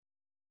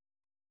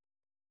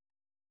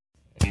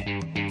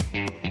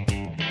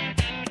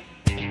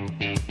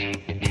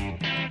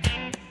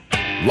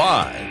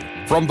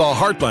Live from the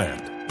heartland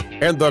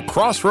and the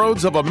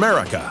crossroads of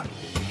America,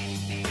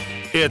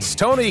 it's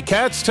Tony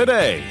Katz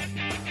Today.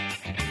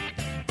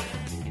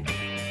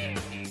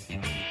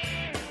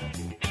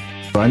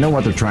 I know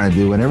what they're trying to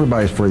do, and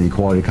everybody's for the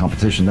equality of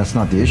competition. That's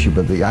not the issue,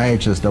 but the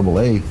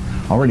IHSAA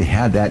already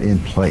had that in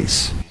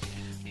place.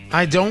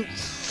 I don't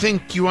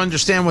think you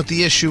understand what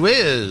the issue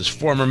is,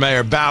 former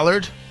Mayor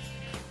Ballard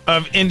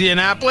of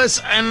Indianapolis.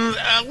 And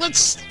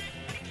let's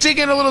dig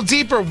in a little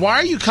deeper. Why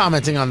are you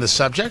commenting on this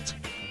subject?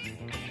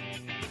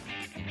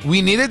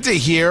 We needed to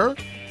hear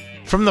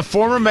from the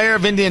former mayor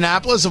of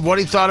Indianapolis of what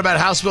he thought about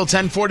House Bill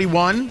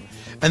 1041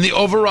 and the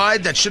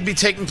override that should be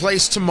taking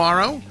place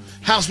tomorrow.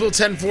 House Bill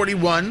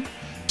 1041,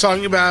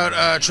 talking about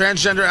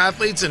transgender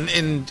athletes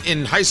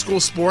in high school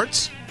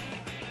sports.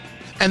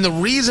 And the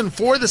reason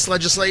for this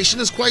legislation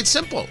is quite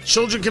simple.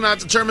 Children cannot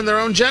determine their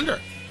own gender.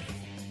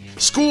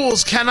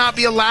 Schools cannot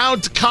be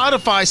allowed to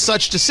codify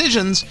such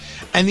decisions,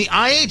 and the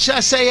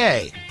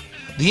IHSAA,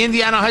 the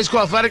Indiana High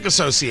School Athletic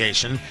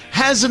Association,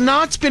 has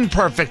not been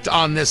perfect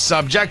on this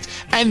subject,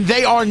 and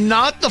they are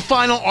not the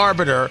final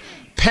arbiter.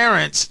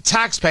 Parents,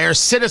 taxpayers,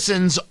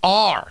 citizens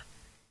are.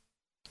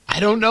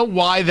 I don't know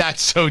why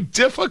that's so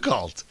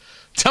difficult.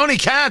 Tony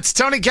Katz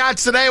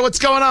Today, what's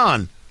going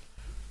on?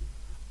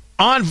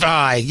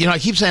 I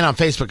keep saying on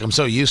Facebook, I'm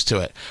so used to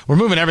it. We're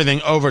moving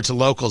everything over to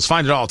locals.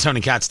 Find it all at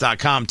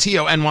TonyKatz.com,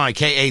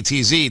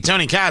 TonyKatz,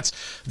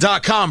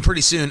 TonyKatz.com.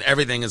 Pretty soon,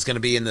 everything is going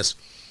to be in this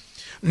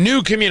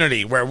new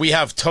community where we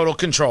have total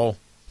control,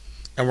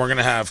 and we're going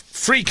to have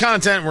free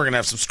content. We're going to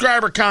have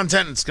subscriber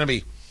content. It's going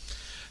to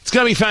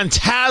be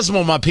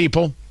phantasmal, my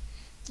people.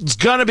 It's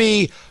going to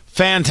be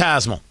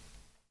phantasmal.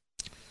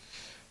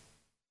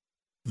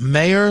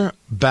 Mayor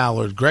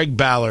Ballard, Greg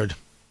Ballard.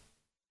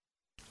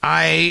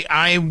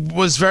 I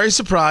was very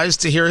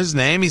surprised to hear his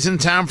name. He's in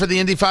town for the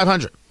Indy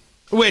 500,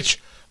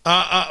 which,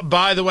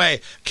 by the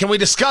way, can we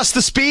discuss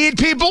the speed,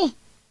 people?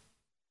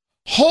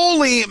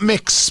 Holy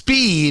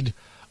McSpeed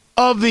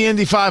of the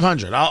Indy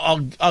 500.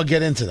 I'll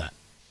get into that.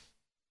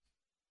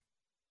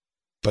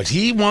 But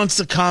he wants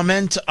to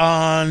comment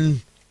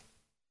on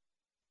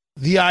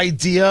the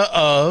idea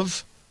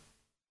of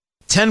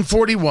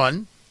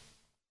 1041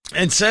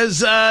 and says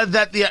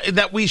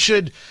that we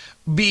should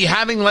be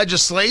having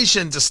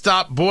legislation to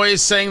stop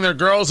boys saying they're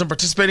girls and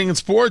participating in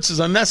sports is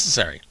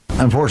unnecessary.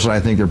 Unfortunately, I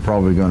think they're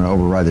probably going to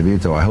override the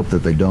veto. I hope that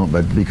they don't,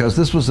 but because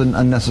this was an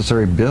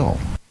unnecessary bill.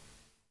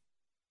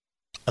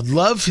 I'd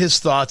love his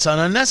thoughts on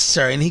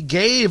unnecessary, and he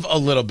gave a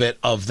little bit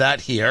of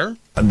that here.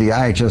 The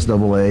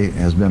IHSAA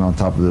has been on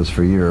top of this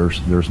for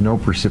years. There's no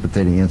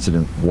precipitating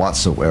incident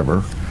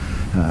whatsoever.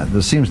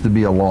 There seems to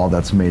be a law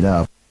that's made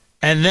up.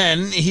 And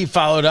then he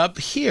followed up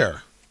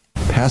here.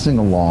 Passing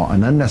a law,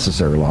 an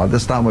unnecessary law.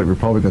 That's not what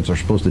Republicans are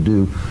supposed to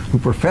do, who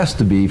profess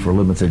to be for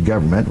limited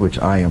government, which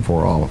I am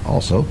for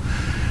also.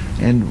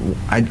 And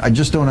I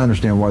just don't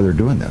understand why they're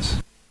doing this.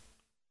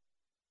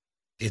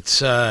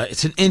 It's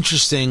an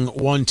interesting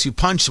 1-2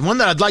 punch, and one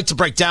that I'd like to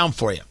break down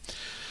for you,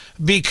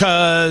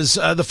 because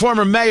the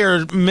former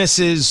mayor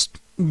misses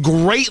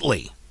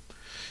greatly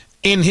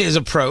in his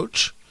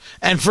approach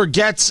and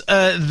forgets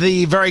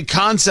the very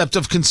concept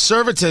of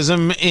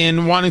conservatism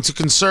in wanting to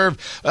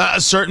conserve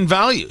certain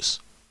values.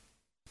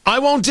 I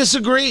won't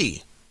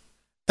disagree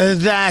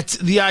that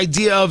the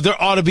idea of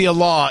there ought to be a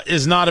law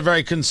is not a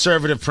very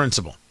conservative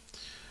principle.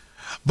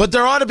 But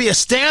there ought to be a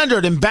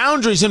standard, and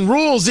boundaries and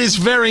rules is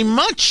very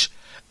much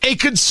a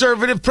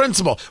conservative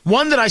principle,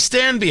 one that I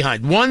stand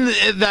behind, one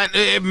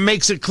that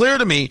makes it clear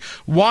to me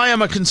why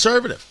I'm a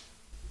conservative.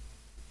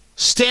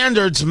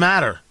 Standards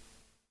matter.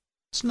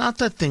 It's not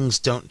that things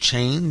don't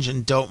change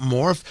and don't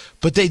morph,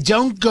 but they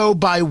don't go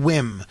by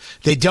whim.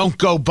 They don't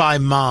go by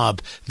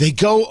mob. They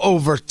go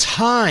over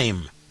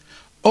time.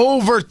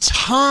 Over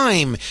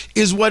time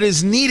is what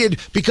is needed,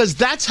 because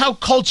that's how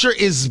culture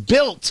is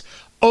built,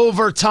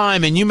 over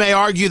time. And you may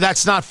argue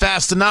that's not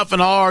fast enough,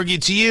 and I'll argue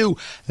to you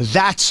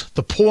that's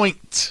the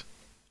point.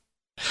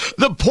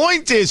 The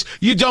point is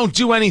you don't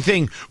do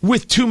anything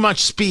with too much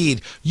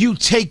speed. You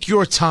take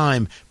your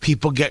time.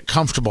 People get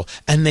comfortable,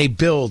 and they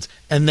build,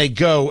 and they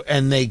go,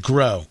 and they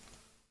grow.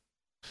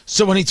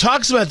 So when he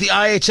talks about the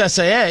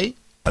IHSAA...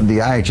 The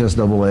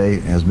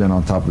IHSAA has been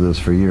on top of this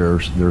for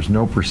years. There's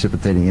no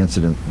precipitating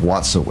incident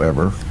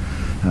whatsoever.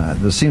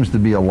 There seems to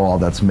be a law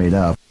that's made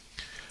up.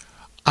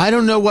 I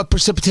don't know what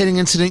precipitating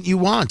incident you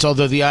want,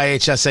 although the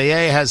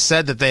IHSAA has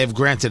said that they have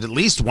granted at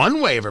least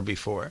one waiver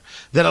before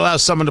that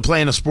allows someone to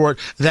play in a sport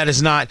that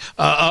is not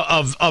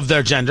of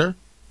their gender.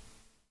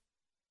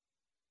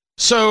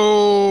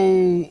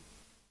 So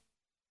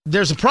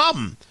there's a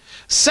problem.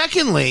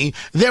 Secondly,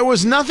 there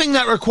was nothing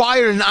that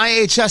required an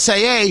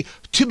IHSAA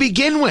to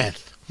begin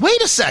with.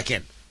 Wait a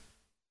second.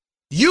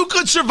 You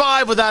could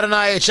survive without an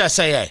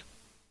IHSAA.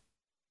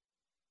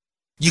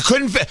 You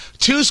couldn't,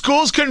 two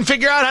schools couldn't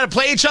figure out how to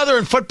play each other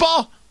in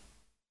football?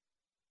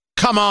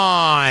 Come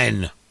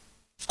on.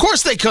 Of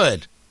course they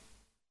could.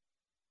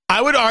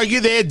 I would argue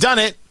they had done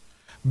it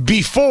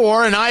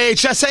before an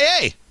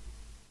IHSAA.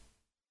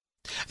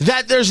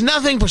 that there's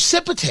nothing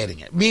precipitating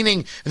it,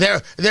 meaning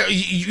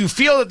you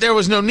feel that there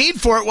was no need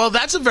for it. Well,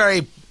 that's a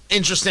very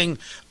interesting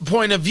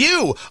point of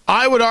view.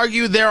 I would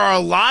argue there are a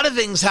lot of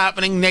things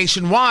happening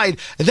nationwide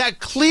that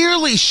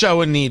clearly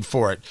show a need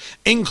for it,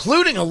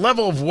 including a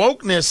level of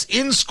wokeness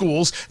in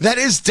schools that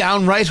is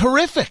downright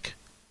horrific,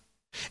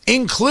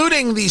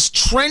 including these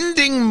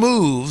trending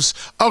moves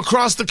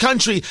across the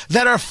country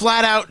that are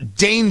flat out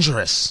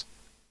dangerous.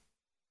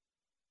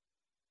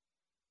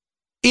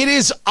 It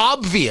is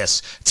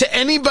obvious to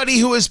anybody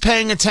who is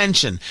paying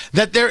attention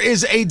that there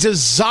is a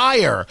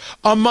desire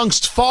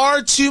amongst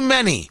far too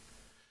many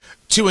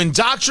to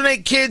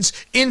indoctrinate kids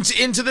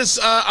into this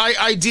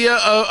idea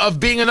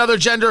of being another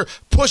gender,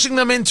 pushing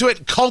them into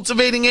it,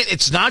 cultivating it.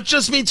 It's not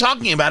just me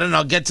talking about it, and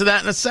I'll get to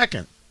that in a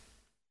second.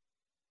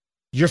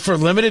 You're for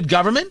limited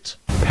government?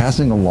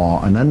 Passing a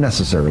law, an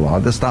unnecessary law.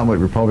 That's not what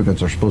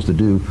Republicans are supposed to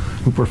do,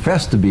 who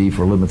profess to be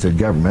for limited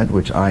government,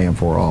 which I am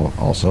for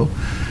also.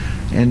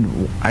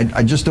 And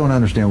I just don't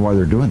understand why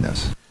they're doing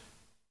this.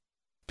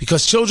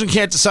 Because children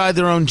can't decide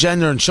their own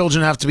gender and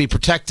children have to be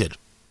protected.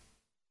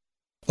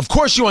 Of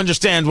course you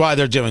understand why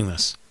they're doing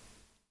this.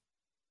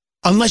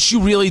 Unless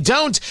you really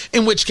don't,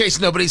 in which case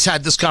nobody's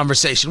had this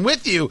conversation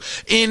with you,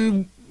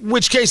 in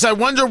which case I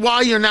wonder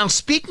why you're now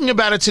speaking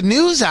about it to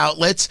news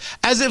outlets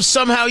as if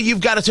somehow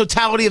you've got a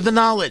totality of the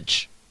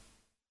knowledge.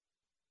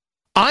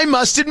 I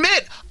must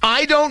admit,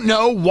 I don't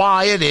know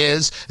why it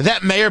is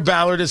that Mayor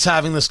Ballard is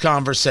having this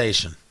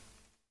conversation.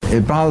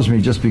 It bothers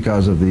me just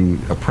because of the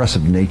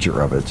oppressive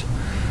nature of it,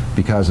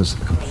 because it's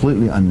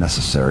completely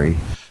unnecessary.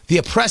 The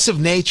oppressive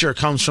nature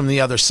comes from the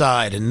other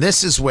side, and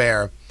this is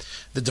where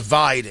the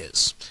divide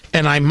is.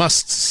 And I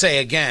must say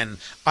again,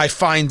 I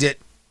find it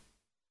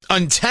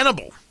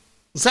untenable.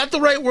 Is that the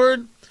right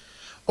word?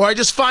 Or I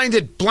just find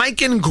it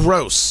blank and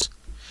gross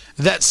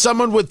that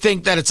someone would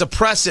think that it's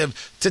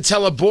oppressive to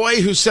tell a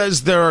boy who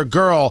says they're a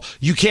girl,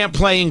 you can't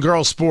play in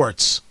girl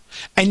sports.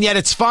 And yet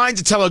it's fine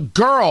to tell a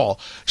girl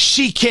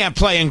she can't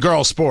play in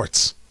girl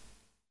sports.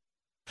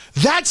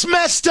 That's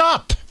messed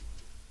up.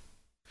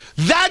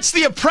 That's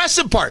the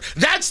oppressive part.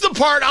 That's the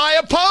part I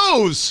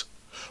oppose.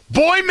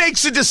 Boy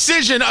makes a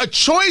decision, a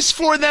choice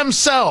for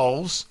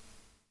themselves.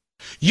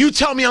 You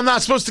tell me I'm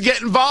not supposed to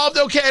get involved?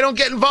 Okay, I don't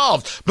get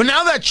involved. But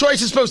now that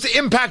choice is supposed to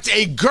impact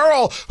a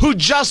girl who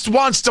just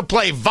wants to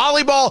play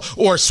volleyball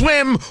or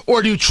swim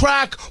or do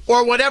track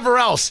or whatever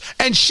else.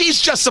 And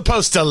she's just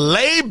supposed to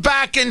lay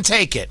back and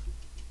take it.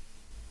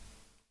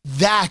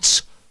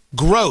 That's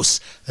gross.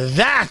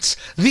 That's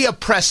the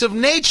oppressive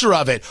nature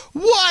of it.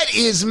 What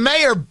is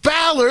Mayor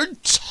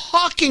Ballard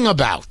talking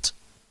about?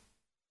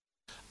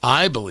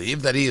 I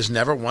believe that he has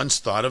never once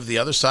thought of the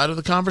other side of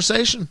the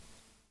conversation.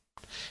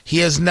 He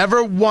has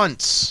never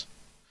once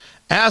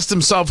asked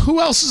himself, who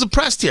else is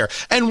oppressed here?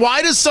 And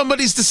why does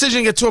somebody's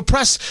decision get to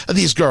oppress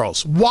these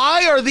girls?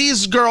 Why are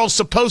these girls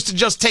supposed to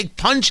just take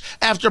punch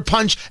after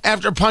punch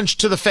after punch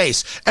to the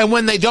face? And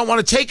when they don't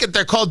want to take it,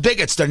 they're called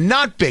bigots. They're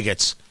not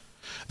bigots.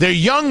 They're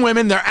young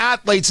women, they're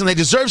athletes, and they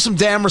deserve some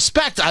damn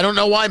respect. I don't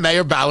know why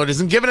Mayor Ballard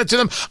isn't giving it to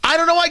them. I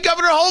don't know why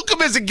Governor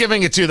Holcomb isn't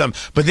giving it to them.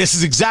 But this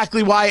is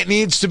exactly why it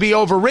needs to be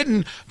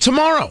overridden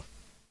tomorrow.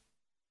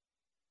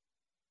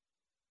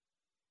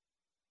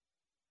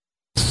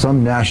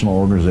 Some national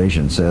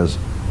organization says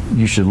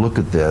you should look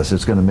at this.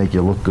 It's going to make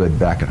you look good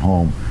back at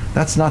home.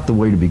 That's not the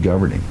way to be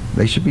governing.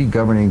 They should be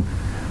governing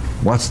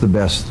what's the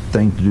best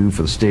thing to do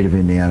for the state of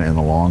Indiana in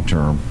the long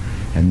term.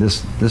 And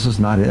this is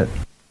not it.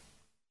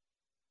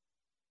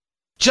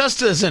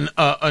 Just as an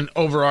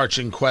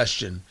overarching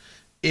question,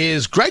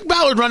 is Greg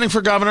Ballard running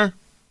for governor?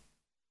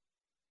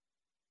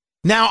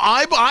 Now,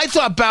 I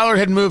thought Ballard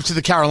had moved to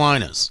the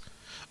Carolinas.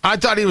 I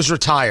thought he was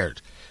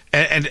retired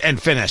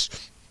and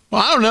finished.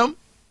 Well, I don't know.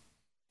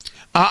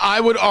 I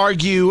would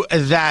argue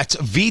that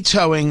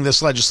vetoing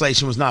this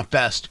legislation was not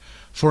best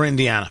for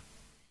Indiana.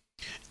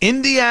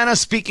 Indiana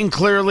speaking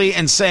clearly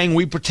and saying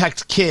we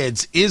protect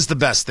kids is the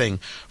best thing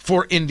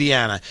for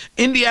Indiana.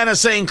 Indiana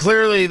saying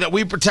clearly that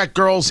we protect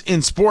girls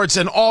in sports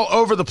and all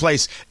over the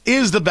place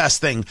is the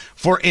best thing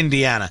for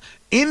Indiana.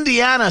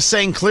 Indiana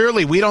saying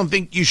clearly we don't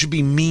think you should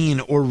be mean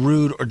or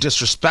rude or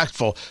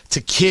disrespectful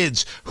to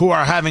kids who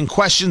are having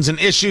questions and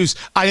issues.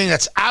 I think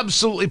that's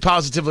absolutely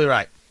positively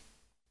right.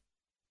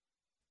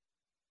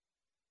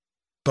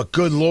 But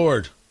good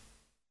Lord,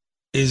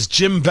 is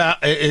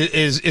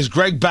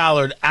Greg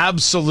Ballard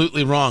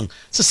absolutely wrong?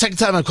 It's the second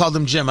time I called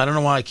him Jim. I don't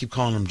know why I keep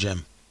calling him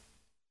Jim.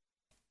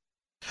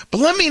 But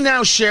let me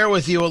now share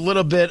with you a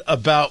little bit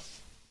about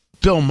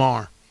Bill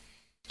Maher,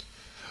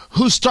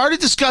 who started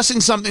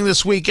discussing something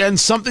this weekend,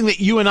 something that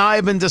you and I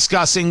have been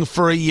discussing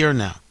for a year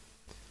now.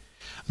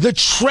 The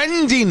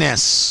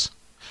trendiness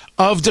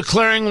of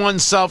declaring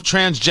oneself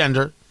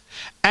transgender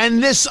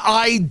and this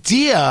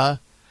idea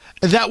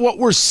that what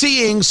we're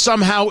seeing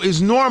somehow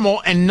is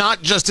normal and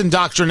not just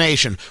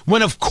indoctrination,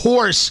 when of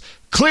course,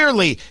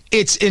 clearly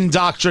it's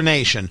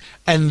indoctrination.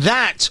 And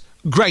that,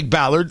 Greg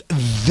Ballard,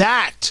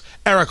 that,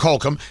 Eric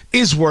Holcomb,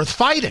 is worth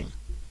fighting.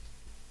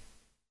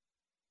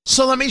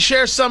 So let me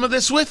share some of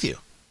this with you.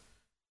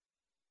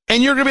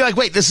 And you're going to be like,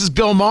 wait, this is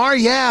Bill Maher?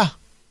 Yeah,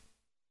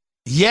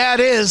 Yeah, it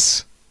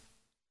is.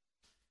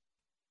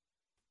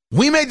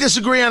 We may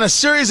disagree on a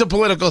series of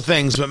political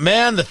things, but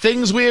man, the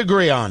things we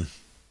agree on.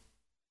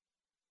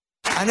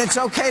 And it's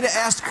okay to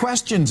ask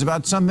questions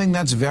about something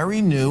that's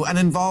very new and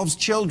involves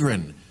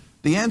children.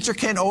 The answer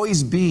can't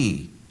always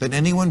be that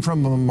anyone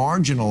from a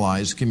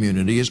marginalized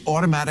community is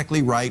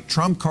automatically right,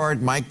 trump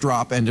card, mic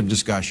drop, end of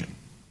discussion.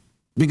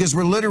 Because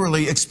we're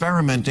literally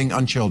experimenting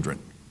on children.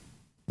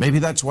 Maybe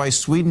that's why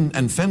Sweden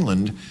and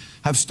Finland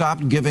have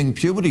stopped giving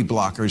puberty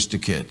blockers to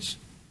kids.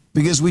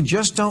 Because we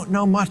just don't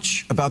know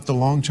much about the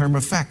long-term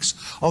effects.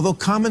 Although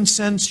common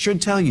sense should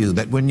tell you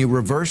that when you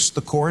reverse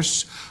the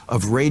course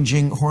of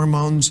raging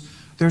hormones,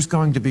 there's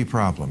going to be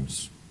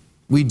problems.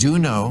 We do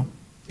know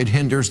it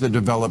hinders the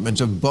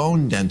development of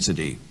bone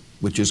density,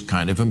 which is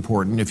kind of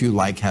important if you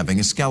like having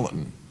a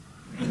skeleton.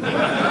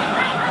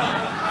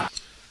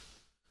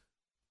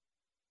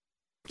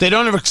 They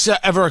don't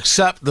ever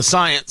accept the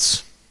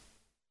science.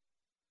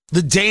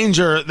 The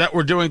danger that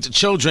we're doing to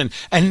children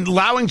and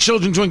allowing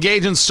children to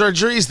engage in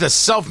surgeries, the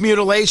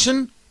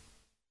self-mutilation.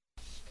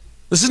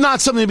 This is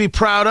not something to be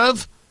proud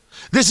of.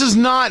 This is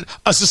not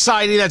a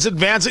society that's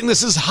advancing.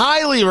 This is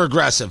highly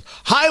regressive,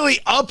 highly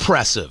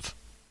oppressive.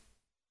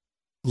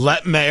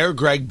 Let Mayor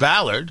Greg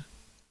Ballard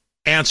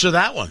answer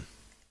that one.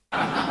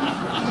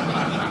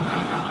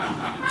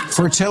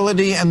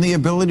 Fertility and the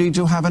ability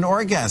to have an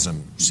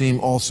orgasm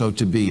seem also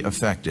to be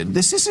affected.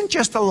 This isn't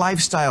just a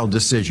lifestyle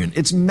decision,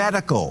 it's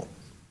medical.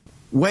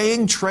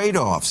 Weighing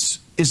trade-offs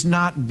is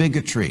not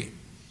bigotry.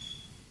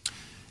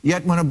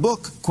 Yet when a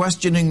book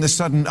questioning the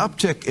sudden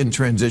uptick in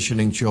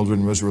transitioning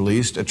children was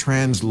released, a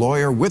trans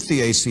lawyer with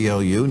the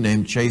ACLU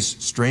named Chase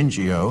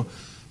Strangio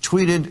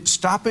tweeted,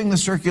 "Stopping the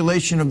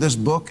circulation of this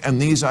book and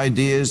these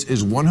ideas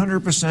is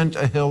 100%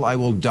 a hill I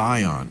will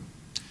die on."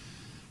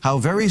 How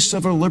very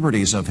civil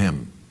liberties of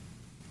him.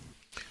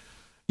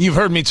 You've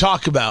heard me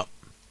talk about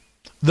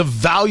the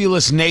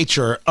valueless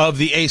nature of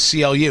the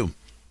ACLU.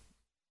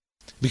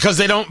 Because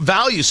they don't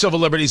value civil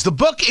liberties. The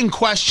book in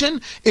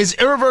question is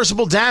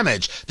Irreversible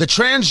Damage, The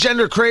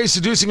Transgender Craze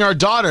Seducing Our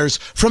Daughters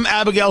from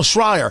Abigail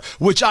Shrier,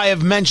 which I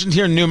have mentioned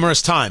here numerous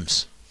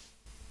times.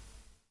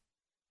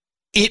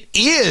 It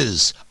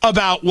is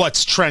about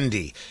what's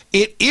trendy.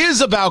 It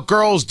is about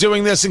girls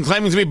doing this and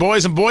claiming to be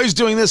boys and boys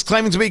doing this,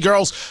 claiming to be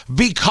girls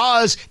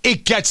because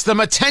it gets them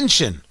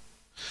attention.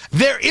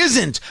 There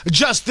isn't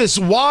just this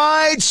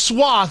wide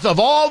swath of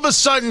all of a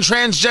sudden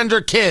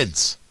transgender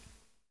kids.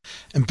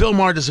 And Bill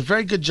Maher does a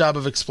very good job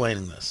of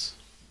explaining this.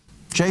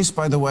 Chase,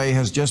 by the way,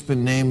 has just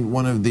been named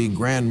one of the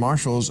grand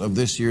marshals of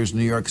this year's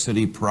New York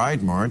City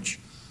Pride March,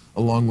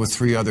 along with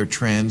 3 other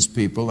trans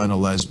people and a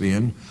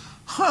lesbian.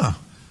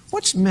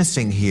 What's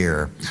missing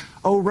here?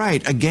 Oh,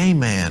 right, a gay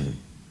man.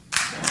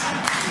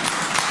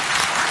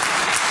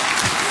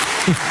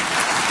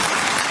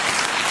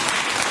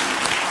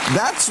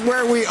 That's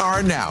where we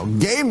are now.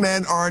 Gay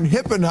men aren't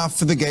hip enough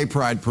for the gay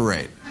pride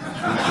parade.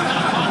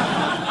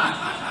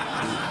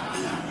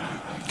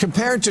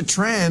 Compared to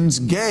trans,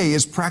 gay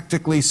is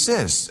practically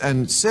cis,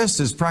 and cis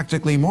is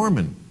practically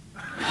Mormon.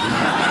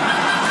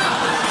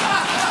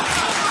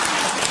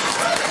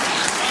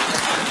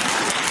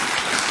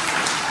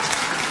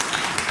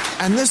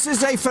 And this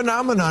is a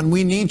phenomenon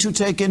we need to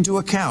take into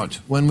account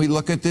when we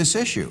look at this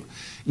issue.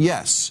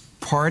 Yes,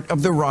 part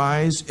of the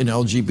rise in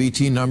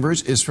LGBT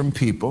numbers is from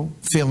people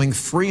feeling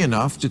free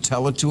enough to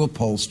tell it to a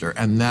pollster,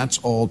 and that's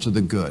all to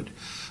the good.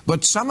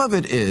 But some of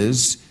it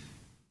is,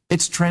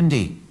 it's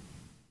trendy.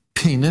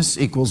 Penis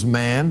equals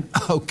man?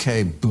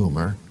 Okay,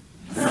 boomer.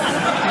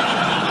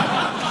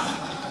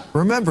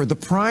 Remember, the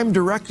prime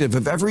directive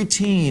of every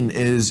teen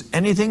is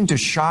anything to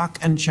shock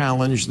and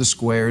challenge the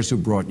squares who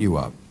brought you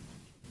up.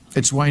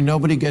 It's why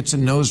nobody gets a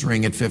nose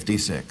ring at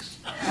 56.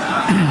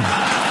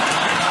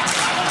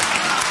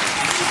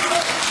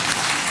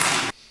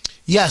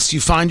 Yes, you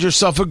find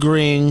yourself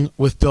agreeing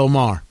with Bill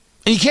Maher.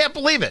 And you can't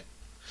believe it.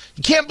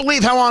 You can't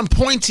believe how on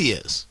point he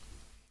is.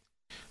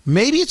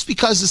 Maybe it's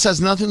because this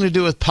has nothing to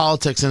do with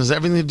politics and has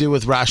everything to do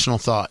with rational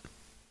thought.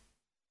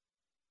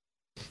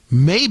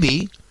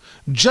 Maybe,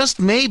 just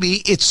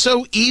maybe, it's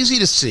so easy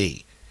to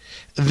see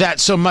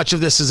that so much of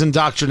this is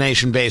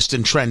indoctrination-based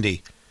and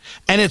trendy.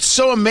 And it's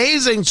so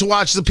amazing to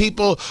watch the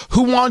people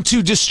who want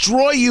to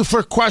destroy you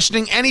for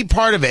questioning any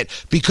part of it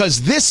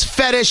because this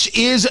fetish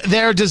is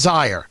their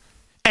desire.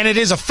 And it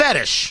is a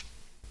fetish.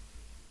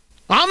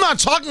 I'm not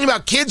talking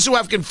about kids who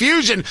have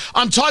confusion.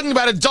 I'm talking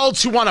about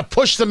adults who want to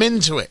push them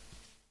into it.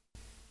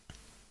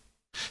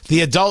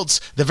 The adults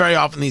that very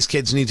often these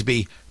kids need to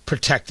be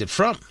protected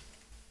from.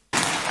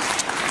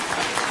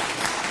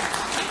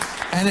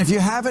 And if you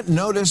haven't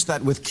noticed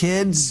that with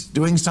kids,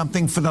 doing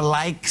something for the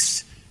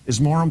likes is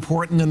more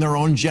important than their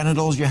own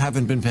genitals, you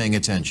haven't been paying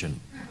attention.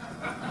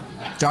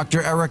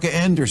 Dr. Erica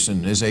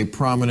Anderson is a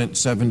prominent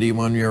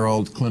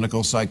 71-year-old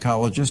clinical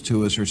psychologist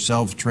who is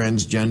herself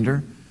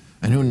transgender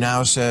and who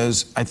now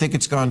says, "I think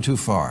it's gone too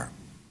far."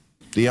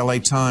 The LA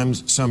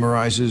Times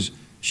summarizes,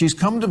 "She's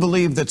come to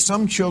believe that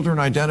some children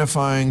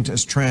identifying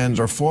as trans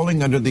are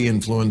falling under the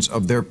influence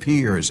of their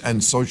peers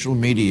and social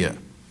media."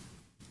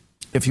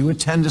 If you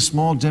attend a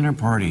small dinner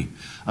party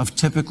of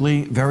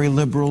typically very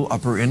liberal,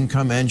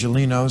 upper-income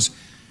Angelenos,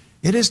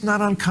 it is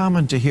not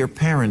uncommon to hear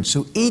parents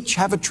who each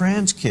have a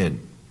trans kid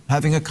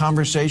having a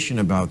conversation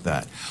about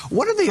that.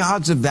 What are the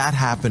odds of that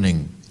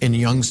happening in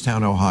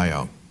Youngstown,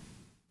 Ohio?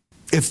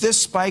 If this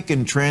spike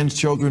in trans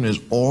children is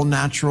all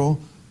natural,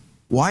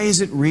 why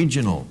is it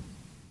regional?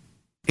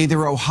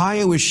 Either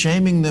Ohio is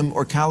shaming them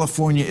or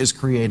California is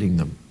creating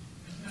them.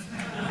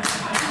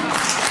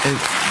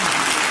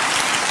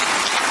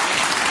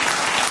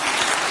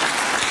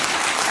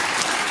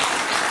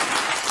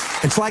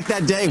 It's like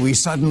that day we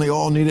suddenly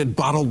all needed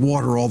bottled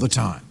water all the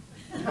time.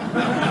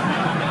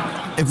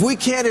 If we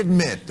can't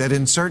admit that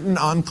in certain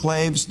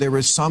enclaves there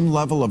is some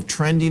level of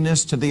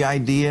trendiness to the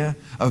idea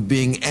of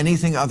being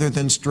anything other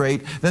than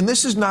straight, then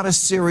this is not a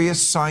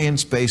serious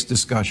science-based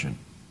discussion.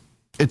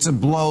 It's a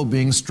blow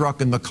being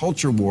struck in the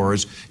culture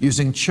wars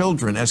using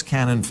children as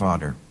cannon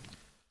fodder.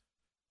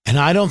 And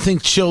I don't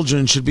think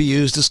children should be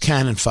used as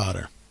cannon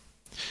fodder.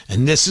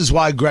 And this is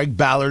why Greg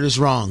Ballard is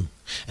wrong.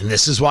 And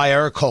this is why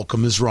Eric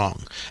Holcomb is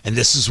wrong. And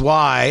this is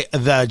why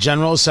the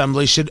General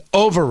Assembly should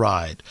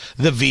override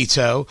the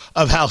veto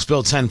of House Bill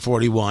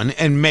 1041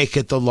 and make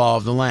it the law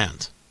of the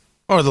land,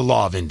 or the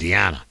law of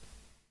Indiana.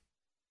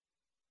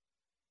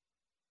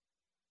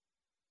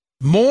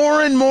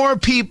 More and more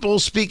people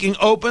speaking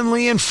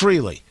openly and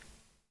freely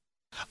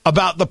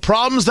about the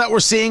problems that we're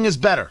seeing is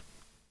better.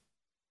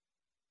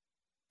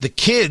 The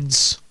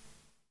kids,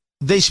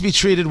 they should be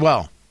treated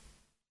well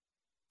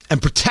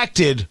and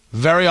protected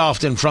very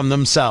often from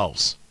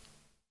themselves.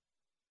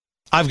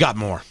 I've got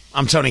more.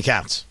 I'm Tony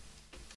Katz.